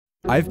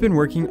I've been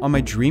working on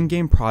my dream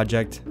game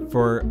project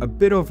for a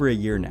bit over a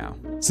year now.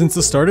 Since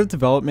the start of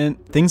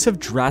development, things have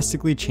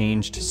drastically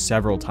changed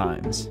several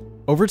times.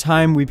 Over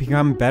time, we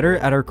become better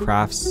at our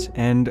crafts,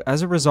 and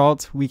as a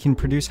result, we can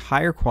produce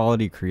higher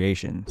quality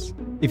creations.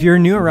 If you're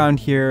new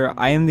around here,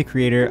 I am the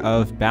creator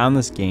of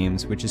Boundless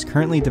Games, which is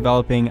currently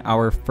developing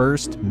our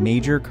first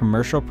major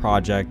commercial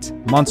project,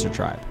 Monster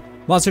Tribe.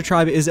 Monster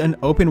Tribe is an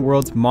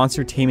open-world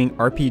monster taming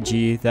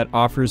RPG that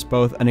offers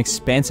both an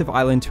expansive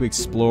island to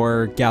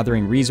explore,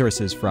 gathering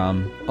resources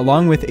from,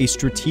 along with a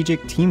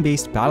strategic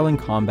team-based battle and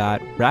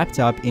combat wrapped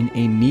up in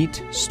a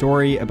neat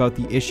story about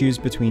the issues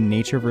between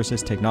nature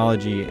versus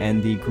technology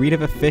and the greed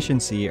of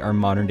efficiency our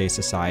modern-day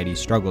society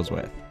struggles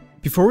with.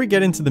 Before we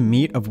get into the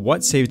meat of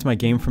what saved my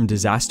game from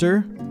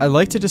disaster, I'd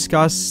like to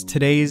discuss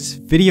today's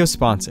video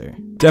sponsor,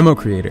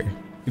 DemoCreator.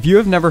 If you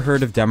have never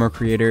heard of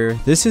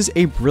DemoCreator, this is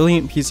a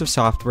brilliant piece of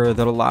software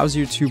that allows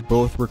you to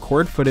both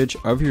record footage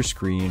of your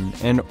screen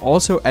and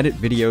also edit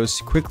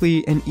videos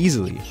quickly and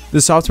easily. The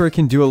software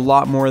can do a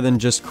lot more than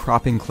just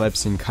cropping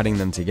clips and cutting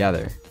them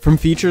together. From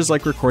features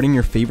like recording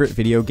your favorite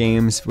video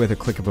games with a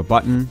click of a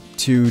button,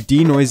 to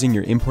denoising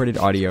your imported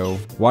audio,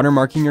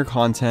 watermarking your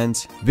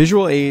content,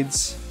 visual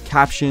aids,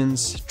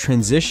 captions,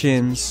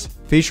 transitions,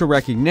 facial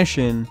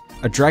recognition,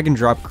 a drag and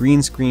drop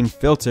green screen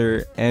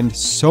filter, and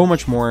so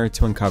much more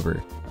to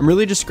uncover. I'm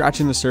really just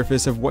scratching the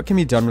surface of what can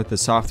be done with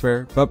this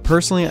software, but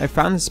personally I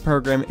found this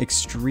program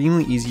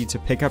extremely easy to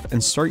pick up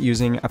and start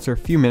using after a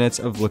few minutes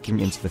of looking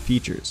into the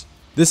features.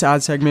 This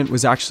ad segment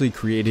was actually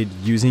created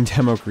using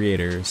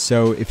DemoCreator,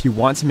 so if you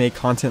want to make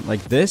content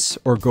like this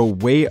or go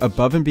way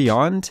above and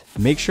beyond,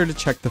 make sure to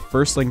check the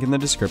first link in the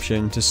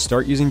description to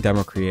start using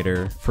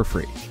DemoCreator for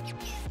free.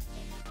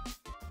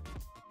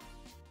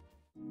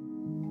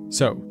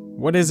 So,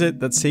 what is it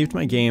that saved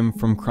my game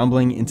from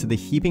crumbling into the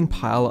heaping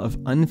pile of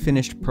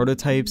unfinished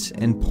prototypes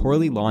and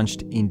poorly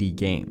launched indie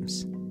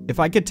games?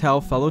 If I could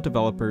tell fellow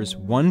developers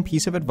one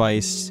piece of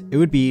advice, it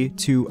would be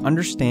to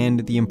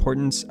understand the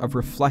importance of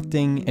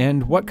reflecting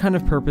and what kind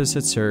of purpose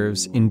it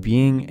serves in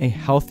being a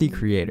healthy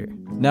creator.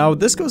 Now,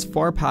 this goes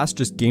far past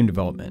just game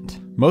development.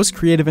 Most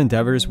creative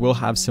endeavors will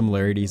have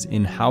similarities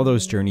in how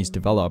those journeys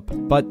develop,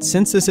 but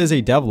since this is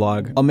a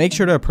devlog, I'll make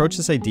sure to approach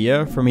this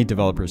idea from a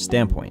developer's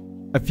standpoint.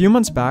 A few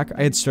months back,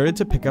 I had started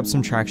to pick up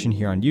some traction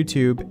here on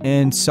YouTube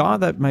and saw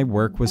that my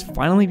work was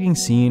finally being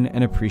seen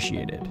and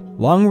appreciated.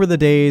 Long were the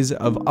days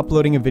of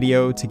uploading a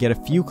video to get a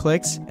few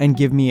clicks and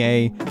give me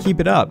a "keep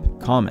it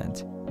up"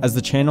 comment. As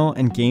the channel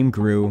and game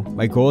grew,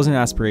 my goals and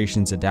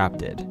aspirations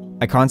adapted.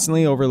 I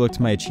constantly overlooked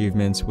my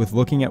achievements with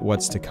looking at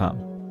what's to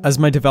come. As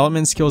my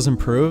development skills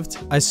improved,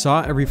 I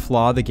saw every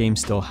flaw the game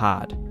still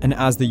had, and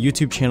as the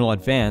YouTube channel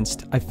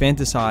advanced, I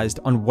fantasized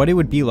on what it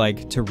would be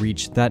like to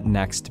reach that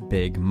next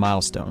big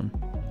milestone.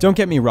 Don't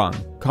get me wrong,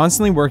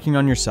 constantly working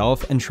on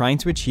yourself and trying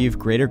to achieve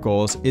greater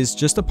goals is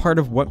just a part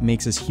of what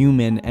makes us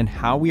human and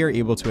how we are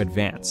able to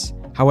advance.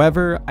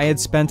 However, I had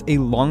spent a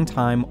long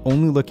time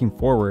only looking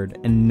forward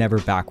and never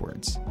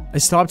backwards. I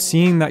stopped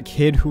seeing that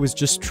kid who was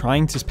just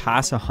trying to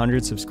pass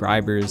 100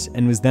 subscribers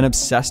and was then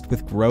obsessed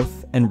with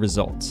growth and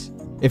results.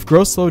 If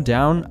growth slowed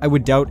down, I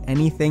would doubt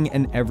anything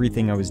and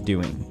everything I was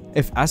doing.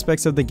 If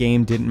aspects of the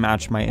game didn't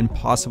match my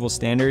impossible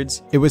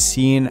standards, it was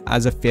seen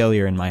as a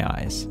failure in my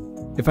eyes.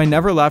 If I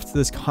never left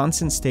this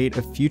constant state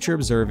of future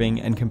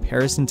observing and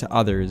comparison to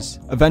others,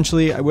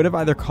 eventually I would have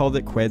either called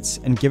it quits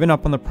and given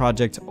up on the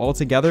project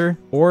altogether,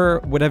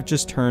 or would have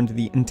just turned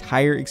the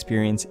entire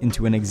experience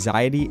into an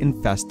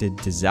anxiety-infested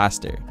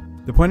disaster.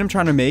 The point I'm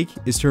trying to make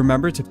is to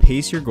remember to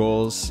pace your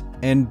goals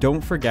and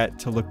don't forget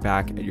to look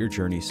back at your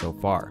journey so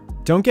far.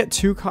 Don't get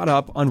too caught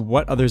up on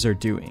what others are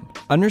doing.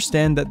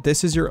 Understand that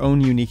this is your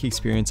own unique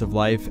experience of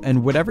life,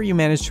 and whatever you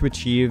manage to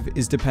achieve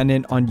is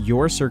dependent on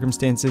your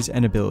circumstances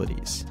and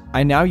abilities.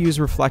 I now use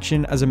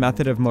reflection as a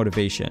method of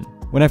motivation.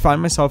 When I find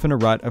myself in a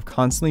rut of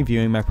constantly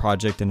viewing my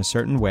project in a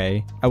certain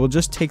way, I will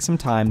just take some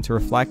time to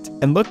reflect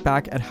and look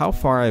back at how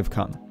far I've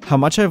come, how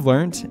much I've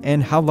learned,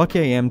 and how lucky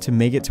I am to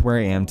make it to where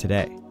I am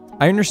today.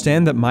 I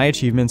understand that my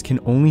achievements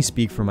can only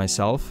speak for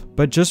myself,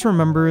 but just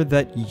remember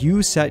that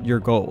you set your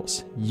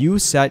goals. You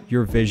set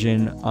your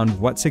vision on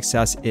what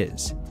success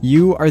is.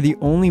 You are the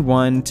only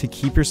one to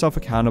keep yourself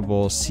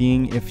accountable,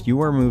 seeing if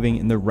you are moving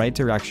in the right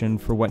direction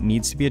for what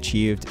needs to be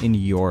achieved in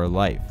your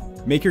life.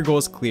 Make your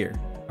goals clear.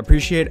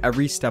 Appreciate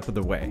every step of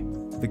the way.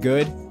 The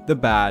good, the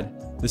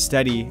bad, the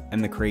steady,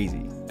 and the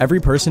crazy. Every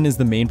person is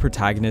the main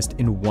protagonist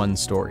in one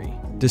story.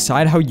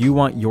 Decide how you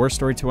want your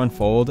story to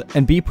unfold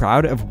and be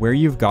proud of where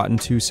you've gotten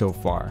to so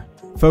far.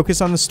 Focus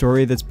on the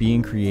story that's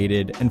being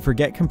created and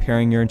forget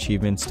comparing your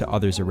achievements to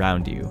others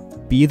around you.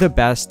 Be the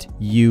best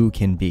you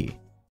can be.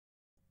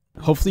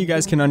 Hopefully you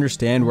guys can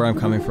understand where I'm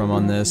coming from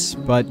on this,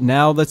 but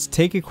now let's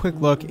take a quick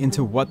look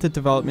into what the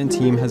development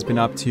team has been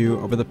up to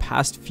over the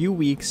past few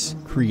weeks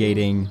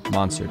creating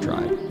Monster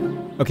Tribe.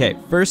 Okay,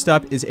 first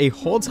up is a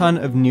whole ton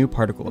of new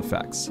particle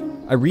effects.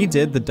 I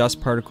redid the dust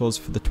particles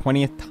for the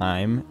 20th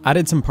time,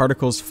 added some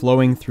particles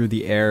flowing through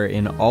the air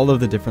in all of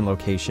the different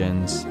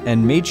locations,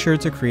 and made sure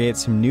to create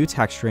some new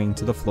texturing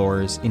to the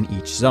floors in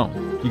each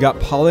zone. You got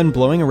pollen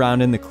blowing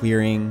around in the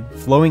clearing,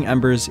 flowing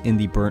embers in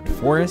the burnt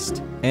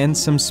forest, and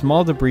some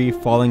small debris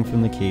falling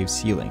from the cave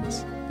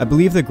ceilings. I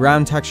believe the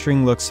ground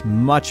texturing looks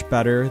much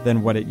better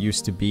than what it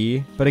used to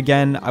be, but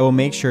again, I will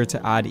make sure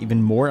to add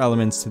even more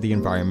elements to the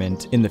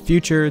environment in the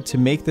future to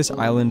make this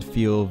island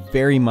feel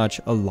very much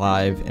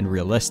alive and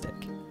realistic.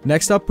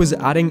 Next up was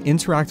adding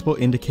interactable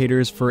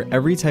indicators for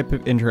every type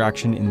of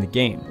interaction in the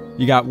game.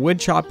 You got wood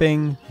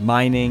chopping,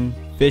 mining,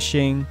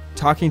 fishing,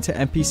 talking to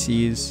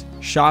NPCs,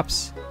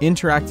 shops,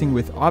 interacting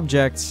with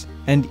objects,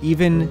 and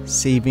even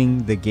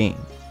saving the game.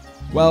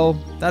 Well,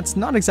 that's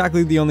not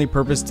exactly the only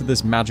purpose to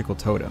this magical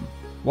totem.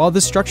 While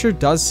the structure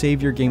does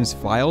save your game's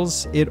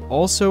files, it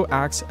also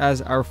acts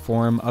as our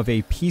form of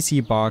a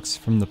PC box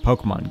from the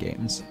Pokémon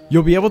games.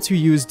 You'll be able to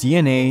use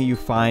DNA you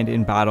find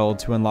in battle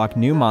to unlock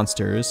new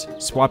monsters,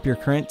 swap your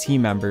current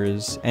team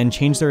members, and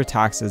change their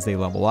attacks as they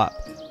level up.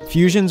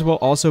 Fusions will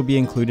also be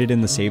included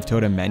in the Save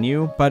Totem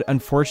menu, but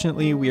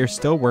unfortunately we are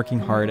still working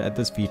hard at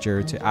this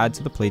feature to add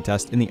to the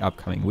playtest in the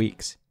upcoming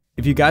weeks.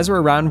 If you guys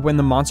were around when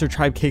the Monster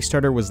Tribe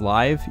Kickstarter was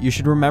live, you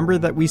should remember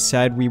that we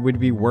said we would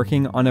be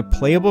working on a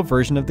playable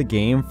version of the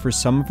game for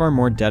some of our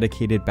more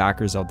dedicated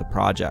backers of the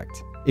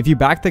project. If you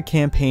back the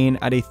campaign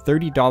at a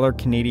 $30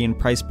 Canadian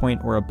price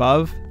point or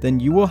above, then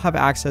you will have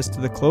access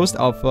to the closed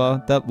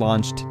alpha that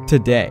launched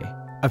today.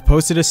 I've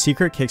posted a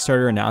secret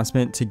Kickstarter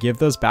announcement to give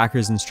those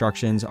backers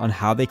instructions on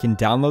how they can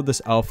download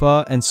this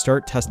alpha and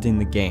start testing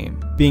the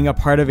game. Being a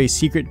part of a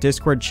secret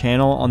Discord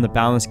channel on the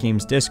Balanced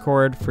Games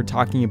Discord for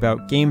talking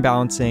about game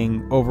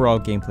balancing, overall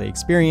gameplay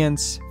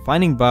experience,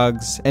 finding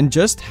bugs, and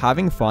just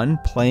having fun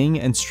playing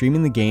and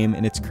streaming the game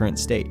in its current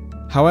state.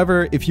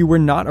 However, if you were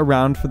not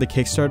around for the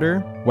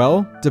Kickstarter,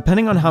 well,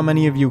 depending on how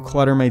many of you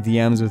clutter my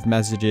DMs with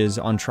messages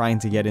on trying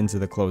to get into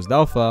the closed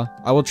alpha,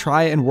 I will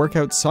try and work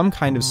out some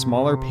kind of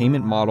smaller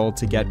payment model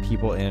to get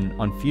people in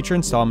on future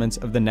installments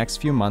of the next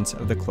few months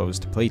of the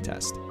closed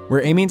playtest.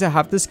 We're aiming to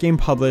have this game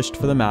published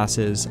for the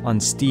masses on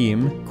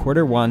Steam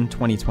Q1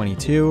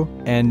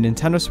 2022 and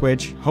Nintendo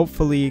Switch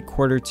hopefully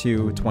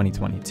Q2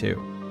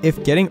 2022.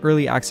 If getting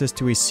early access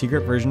to a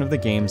secret version of the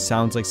game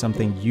sounds like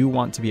something you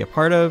want to be a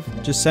part of,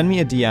 just send me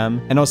a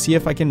DM and I'll see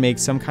if I can make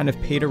some kind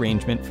of paid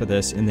arrangement for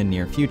this in the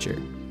near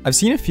future. I've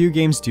seen a few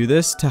games do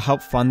this to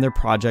help fund their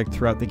project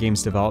throughout the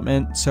game's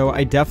development, so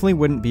I definitely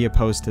wouldn't be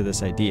opposed to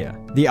this idea.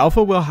 The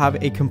alpha will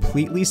have a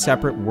completely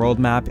separate world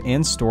map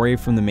and story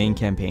from the main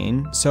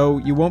campaign, so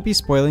you won't be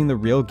spoiling the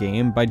real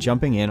game by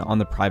jumping in on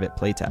the private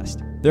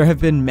playtest. There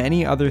have been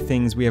many other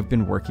things we have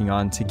been working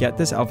on to get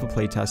this alpha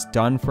playtest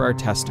done for our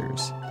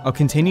testers. I'll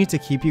continue to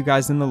keep you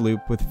guys in the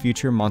loop with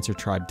future Monster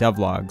Tribe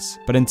devlogs,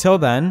 but until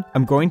then,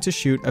 I'm going to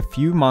shoot a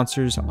few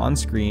monsters on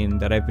screen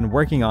that I've been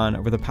working on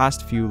over the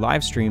past few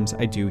live streams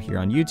I do here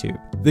on YouTube.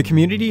 The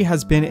community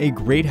has been a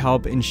great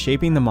help in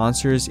shaping the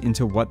monsters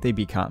into what they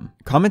become.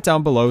 Comment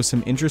down below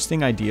some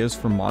interesting ideas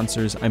for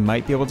monsters I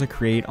might be able to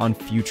create on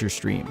future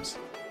streams.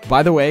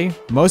 By the way,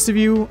 most of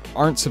you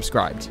aren't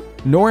subscribed,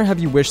 nor have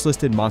you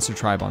wishlisted Monster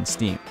Tribe on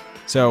Steam.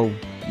 So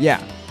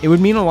yeah, it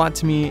would mean a lot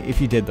to me if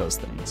you did those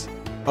things.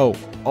 Oh,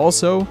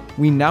 also,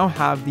 we now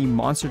have the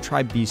Monster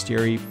Tribe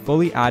Bestiary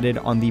fully added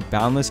on the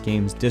Boundless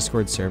Games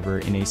Discord server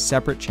in a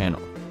separate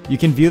channel. You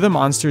can view the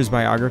monsters'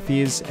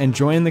 biographies and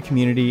join the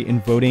community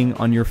in voting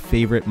on your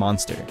favorite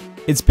monster.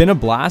 It's been a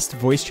blast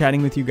voice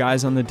chatting with you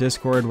guys on the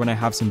Discord when I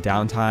have some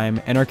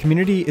downtime, and our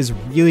community is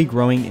really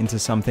growing into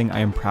something I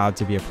am proud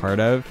to be a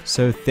part of.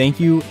 So thank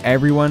you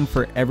everyone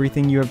for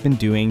everything you have been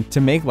doing to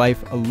make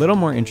life a little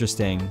more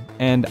interesting,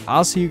 and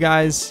I'll see you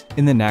guys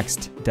in the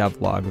next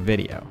devlog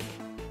video.